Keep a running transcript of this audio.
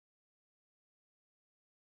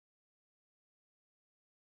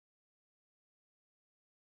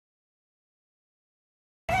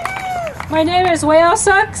My name is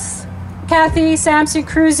Cathy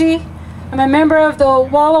Sampson-Kruse. I'm a member of the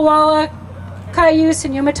Walla Walla, Cayuse,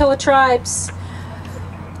 and Umatilla tribes.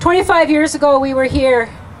 25 years ago we were here.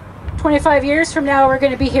 25 years from now we're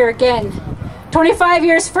going to be here again. 25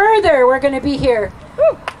 years further we're going to be here.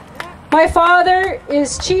 My father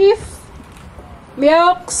is Chief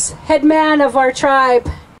Milk's head man of our tribe,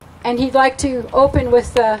 and he'd like to open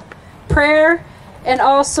with a prayer and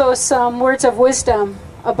also some words of wisdom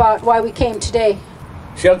about why we came today.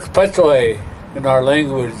 Shak Patway in our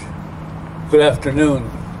language. Good afternoon.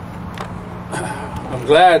 I'm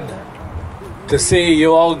glad to see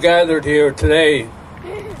you all gathered here today.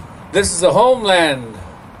 This is the homeland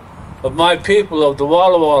of my people, of the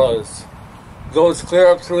Walla Wallas. Goes clear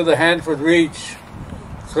up through the Hanford Reach,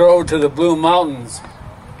 clear over to the Blue Mountains,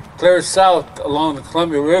 clear south along the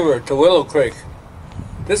Columbia River to Willow Creek.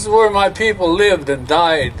 This is where my people lived and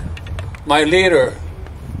died. My leader,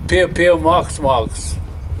 Peo-Peo-Mox-Mox,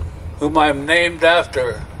 whom I'm named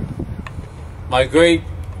after, my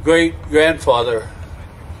great-great-grandfather,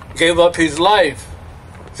 gave up his life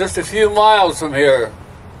just a few miles from here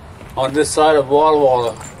on this side of Walla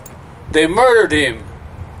Walla. They murdered him.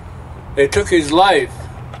 They took his life.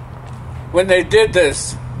 When they did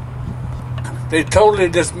this, they totally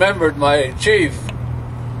dismembered my chief.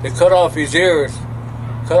 They cut off his ears,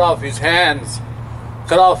 cut off his hands,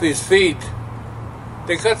 cut off his feet.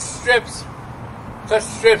 They cut strips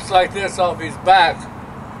like this off his back.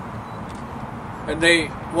 And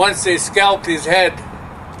once they scalped his head,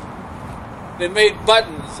 they made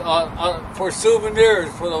buttons for souvenirs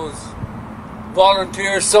for those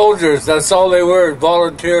volunteer soldiers. That's all they were,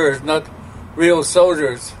 volunteers, not real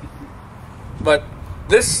soldiers. But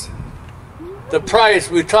the price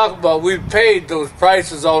we talk about, we've paid those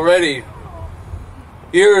prices already.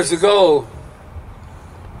 Years ago,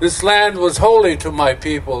 this land was holy to my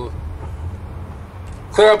people.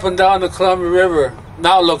 Clear up and down the Columbia River.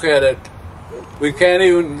 Now look at it. We can't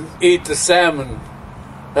even eat the salmon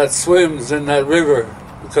that swims in that river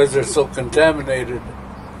because they're so contaminated.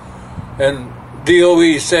 And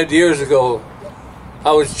DOE said years ago,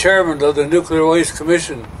 I was chairman of the Nuclear Waste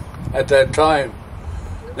Commission at that time.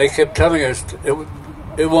 They kept telling us it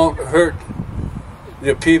won't hurt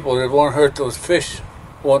the people, it won't hurt those fish, it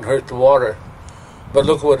won't hurt the water. But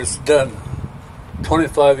look what it's done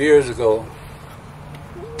 25 years ago.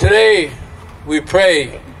 Today, we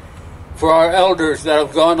pray for our elders that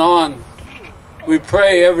have gone on. We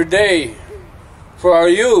pray every day for our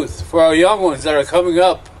youth, for our young ones that are coming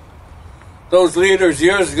up. Those leaders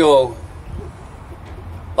years ago,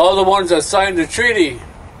 all the ones that signed the treaty,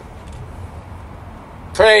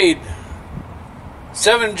 prayed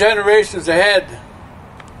 7 generations ahead.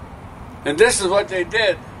 And this is what they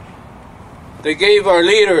did. They gave our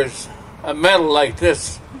leaders a medal like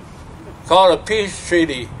this, called a Peace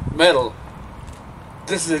Treaty Medal.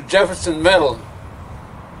 This is a Jefferson Medal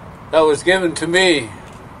that was given to me.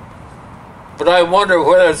 But I wonder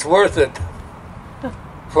whether it's worth it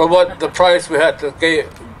for what the price we had to give.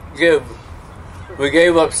 We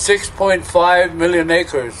gave up 6.5 million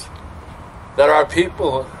acres that our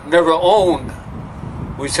people never owned.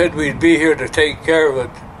 We said we'd be here to take care of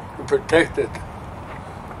it and protect it.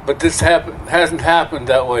 But this hasn't happened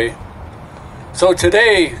that way. So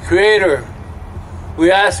today, Creator, we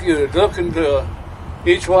ask you to look into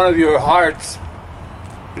each one of your hearts,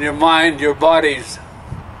 and your mind, your bodies,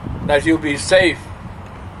 that you'll be safe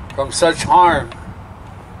from such harm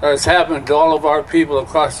that has happened to all of our people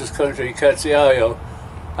across this country. Cathy, I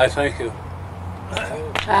thank you.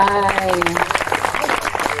 Aye.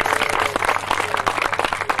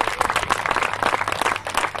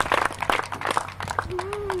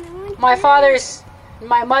 My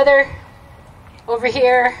mother over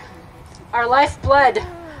here, our lifeblood,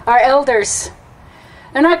 our elders,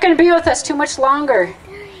 they're not going to be with us too much longer.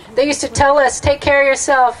 They used to tell us, take care of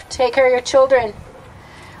yourself, take care of your children.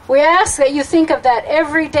 We ask that you think of that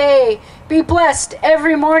every day. Be blessed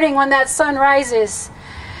every morning when that sun rises.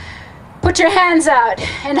 Put your hands out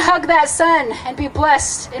and hug that sun and be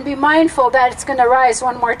blessed and be mindful that it's going to rise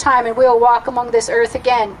one more time and we'll walk among this earth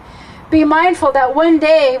again. Be mindful that one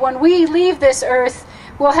day when we leave this earth,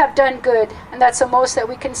 we'll have done good. And that's the most that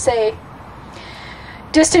we can say.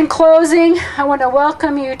 Just in closing, I want to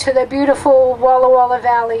welcome you to the beautiful Walla Walla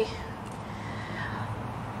Valley.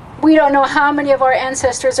 We don't know how many of our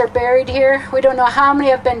ancestors are buried here. We don't know how many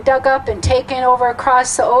have been dug up and taken over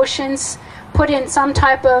across the oceans, put in some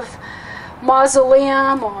type of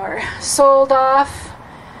mausoleum or sold off.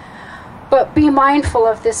 But be mindful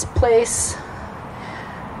of this place.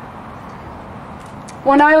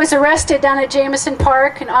 When I was arrested down at Jameson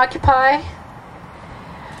Park in Occupy,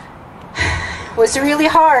 was really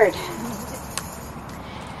hard.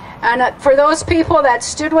 And for those people that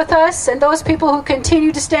stood with us and those people who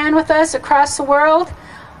continue to stand with us across the world,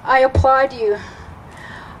 I applaud you.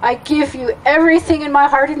 I give you everything in my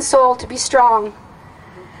heart and soul to be strong.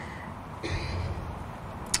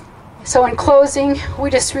 So in closing, we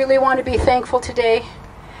just really want to be thankful today.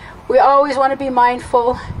 We always want to be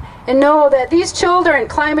mindful and know that these children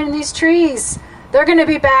climbing in these trees, they're going to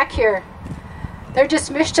be back here. They're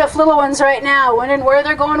just mischief little ones right now, wondering where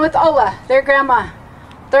they're going with Ola, their grandma,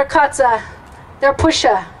 their Katza, their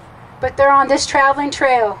Pusha. But they're on this traveling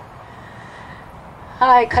trail.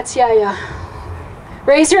 Hi, Katsiaya.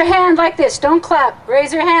 Raise your hand like this. Don't clap.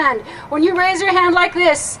 Raise your hand. When you raise your hand like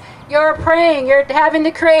this, you're praying. You're having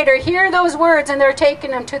the Creator hear those words, and they're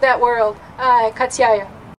taking them to that world. Hi, Katsiaya.